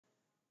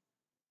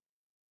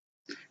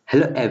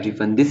Hello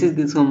everyone, this is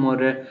this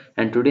Maurya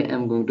and today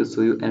I'm going to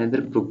show you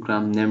another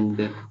program named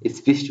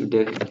Speech to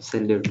Text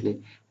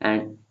Absolutely.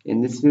 And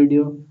in this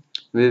video,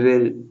 we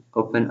will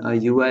open a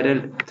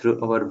URL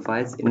through our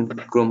device in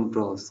Chrome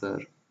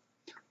browser.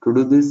 To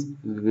do this,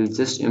 we will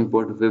just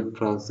import web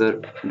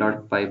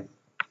browser.py,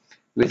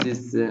 which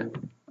is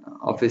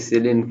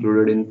officially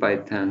included in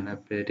Python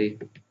library.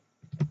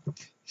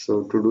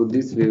 So to do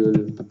this, we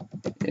will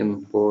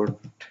import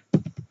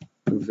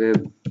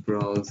web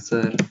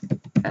browser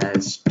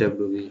as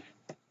wv.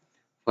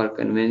 For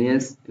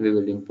convenience, we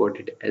will import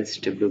it as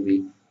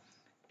wv.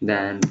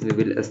 Then we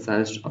will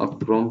assign a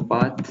Chrome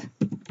path.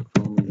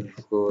 Chrome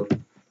underscore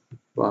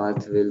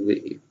path will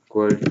be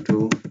equal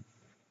to,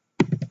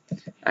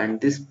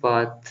 and this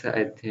path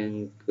I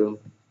think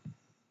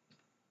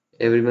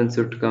everyone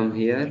should come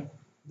here.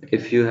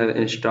 If you have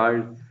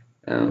installed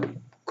uh,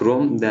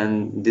 Chrome,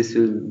 then this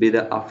will be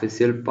the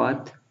official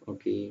path.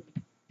 Okay,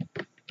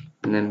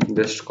 and then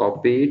just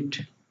copy it,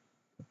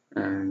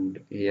 and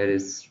here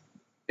is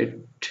it.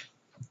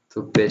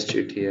 So paste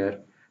it here,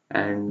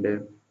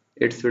 and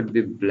it should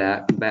be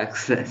black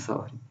backslash,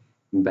 sorry,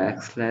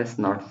 backslash,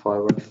 not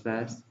forward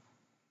slash.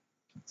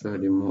 So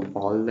remove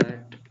all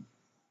that.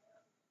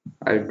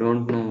 I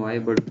don't know why,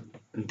 but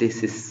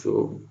this is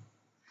so.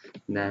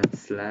 Then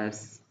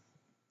slash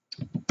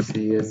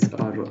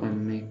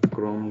csrm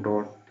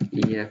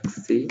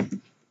chrome.exe,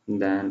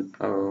 then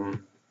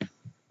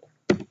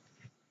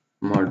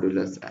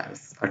modulus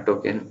as a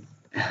token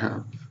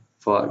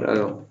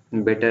for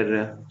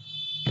better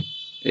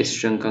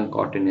string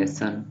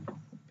concatenation.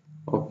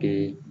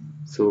 Okay,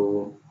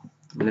 so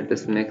let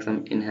us make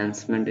some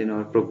enhancement in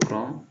our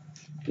program.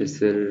 This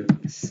will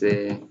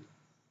say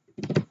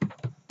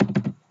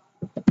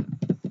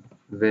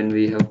when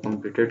we have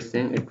completed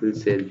thing, it will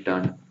say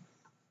done.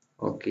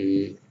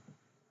 Okay,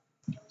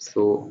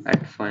 so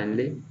at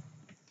finally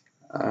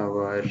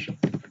our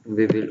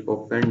we will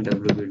open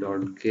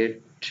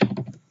wp.get.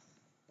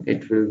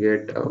 It will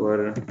get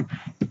our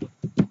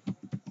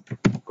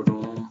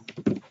Chrome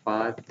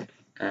path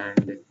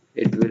and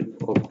it will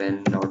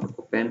open, not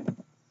open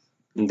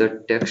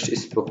the text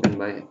is spoken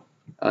by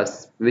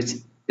us, which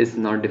is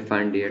not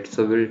defined yet,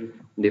 so we'll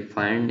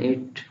define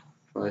it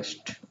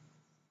first.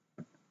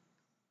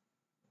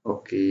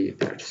 Okay,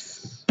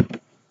 that's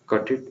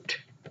got it.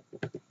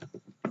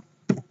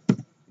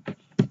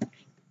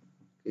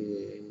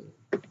 Okay,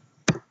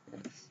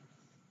 yes.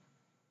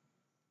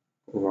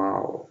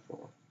 Wow,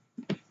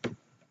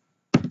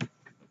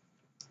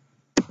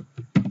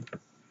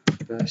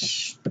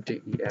 plus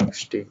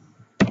text,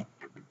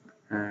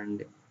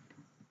 and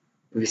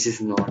which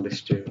is not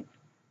string.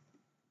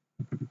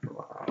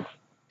 Wow,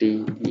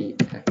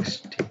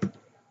 text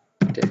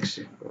text.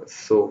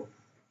 So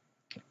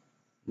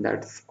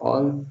that's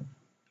all.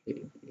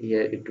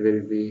 Here it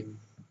will be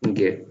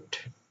get,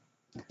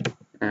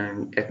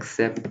 and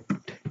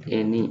accept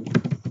any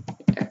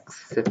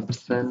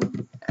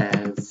exception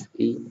as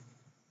e.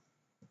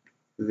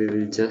 We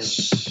will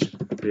just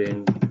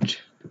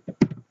print.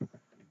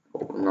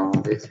 Oh no,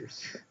 this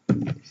is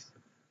this.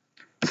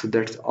 So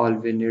that's all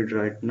we need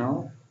right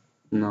now.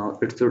 Now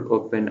it should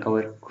open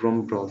our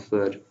Chrome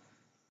browser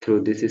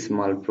through this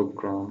small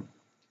program,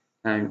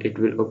 and it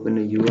will open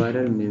a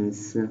URL,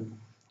 means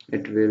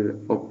it will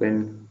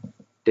open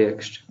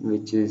text,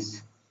 which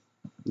is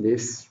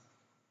this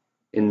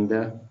in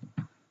the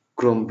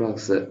Chrome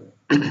browser.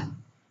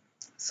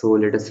 So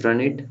let us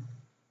run it.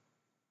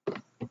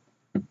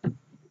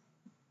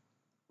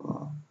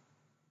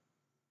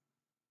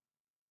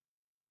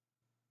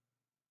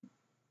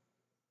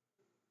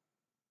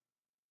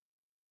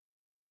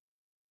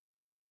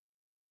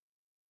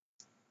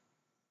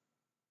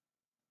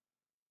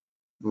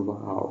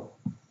 Wow,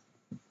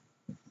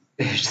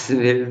 it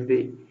will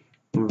be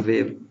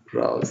web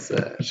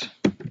browser.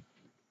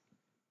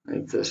 I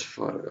just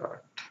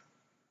forgot.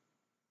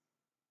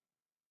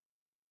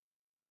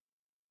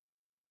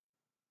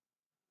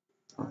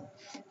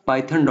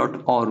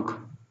 Python.org.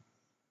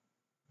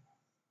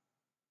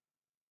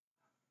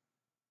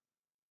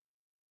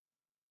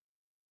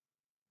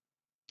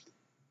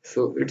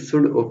 So it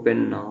should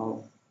open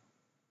now.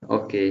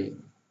 Okay,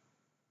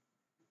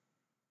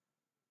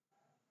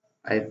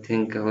 I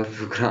think our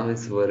program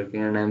is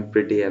working and I'm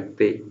pretty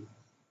happy.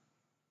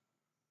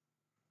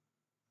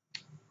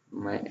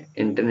 My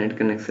internet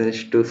connection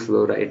is too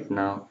slow right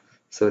now,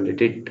 so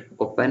let it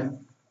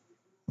open.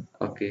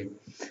 Okay,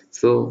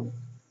 so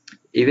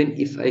even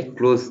if I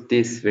close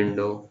this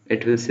window,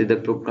 it will say the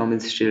program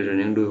is still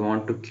running. Do you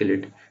want to kill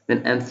it?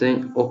 Then I'm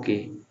saying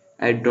okay,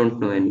 I don't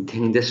know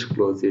anything, just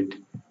close it.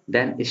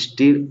 Then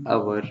still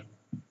our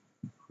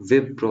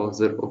web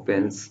browser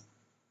opens.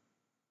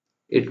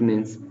 It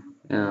means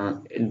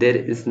there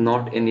is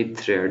not any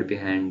thread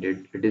behind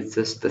it. It is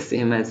just the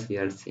same as we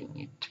are seeing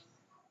it.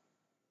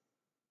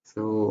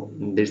 So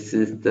this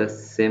is the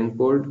same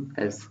code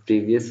as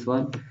previous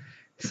one.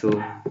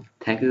 So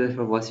thank you guys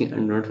for watching,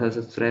 and don't forget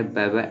to subscribe.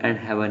 Bye bye and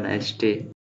have a nice day.